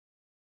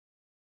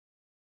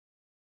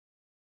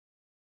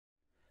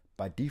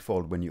by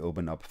default, when you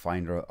open up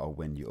Finder or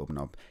when you open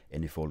up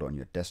any folder on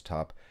your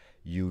desktop,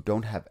 you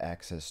don't have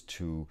access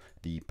to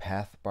the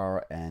path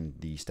bar and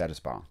the status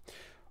bar.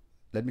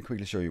 Let me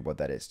quickly show you what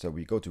that is. So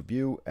we go to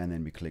view and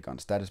then we click on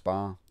status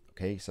bar.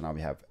 Okay, so now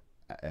we have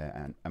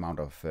an amount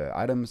of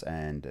items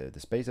and the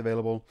space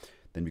available.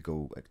 Then we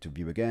go to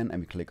view again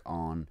and we click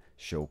on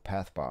show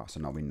path bar. So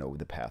now we know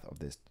the path of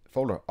this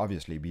folder.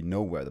 Obviously we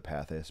know where the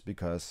path is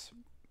because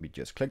we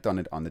just clicked on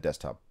it on the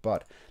desktop.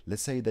 But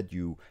let's say that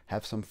you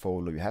have some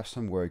folder, you have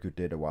some work you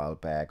did a while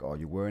back, or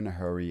you were in a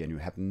hurry and you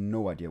have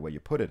no idea where you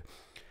put it.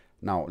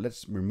 Now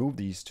let's remove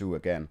these two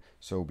again.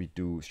 So we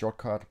do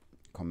shortcut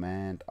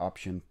Command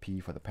Option P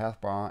for the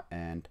path bar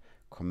and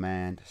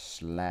Command /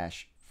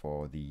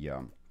 for the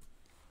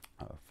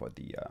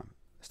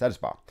status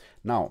bar.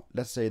 Now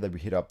let's say that we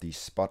hit up the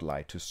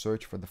spotlight to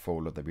search for the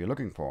folder that we're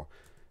looking for.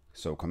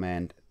 So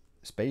Command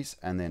space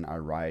and then I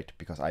write,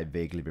 because I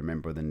vaguely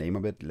remember the name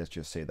of it, let's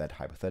just say that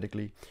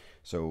hypothetically.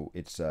 So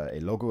it's a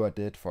logo I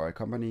did for a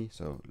company,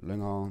 so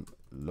Lynghorn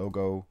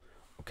logo.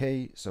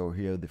 Okay, so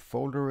here the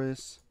folder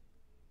is,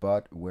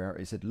 but where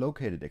is it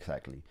located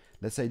exactly?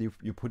 Let's say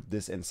you put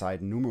this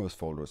inside numerous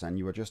folders and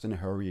you are just in a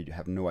hurry, you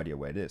have no idea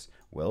where it is.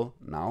 Well,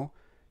 now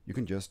you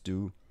can just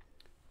do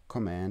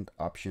Command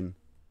Option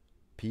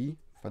P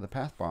for the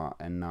path bar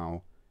and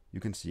now you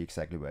can see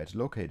exactly where it's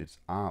located.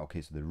 Okay,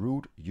 so the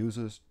root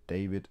users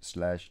David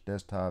 /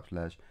 desktop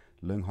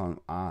 / Lynghorn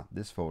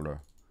this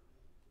folder.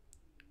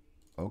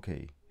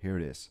 Okay, here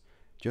it is.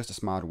 Just a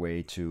smart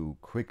way to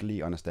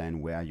quickly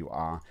understand where you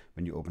are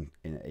when you open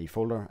in a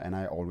folder, and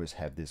I always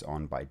have this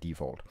on by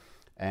default.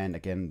 And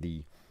again,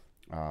 the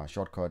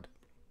shortcut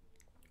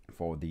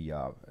for the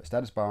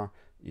status bar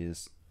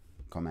is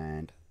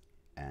Command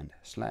and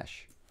 /.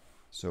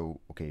 So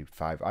okay,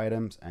 5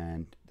 items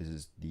and this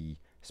is the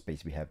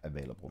space we have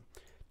available.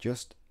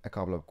 Just a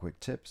couple of quick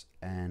tips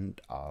and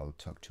I'll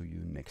talk to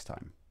you next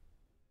time.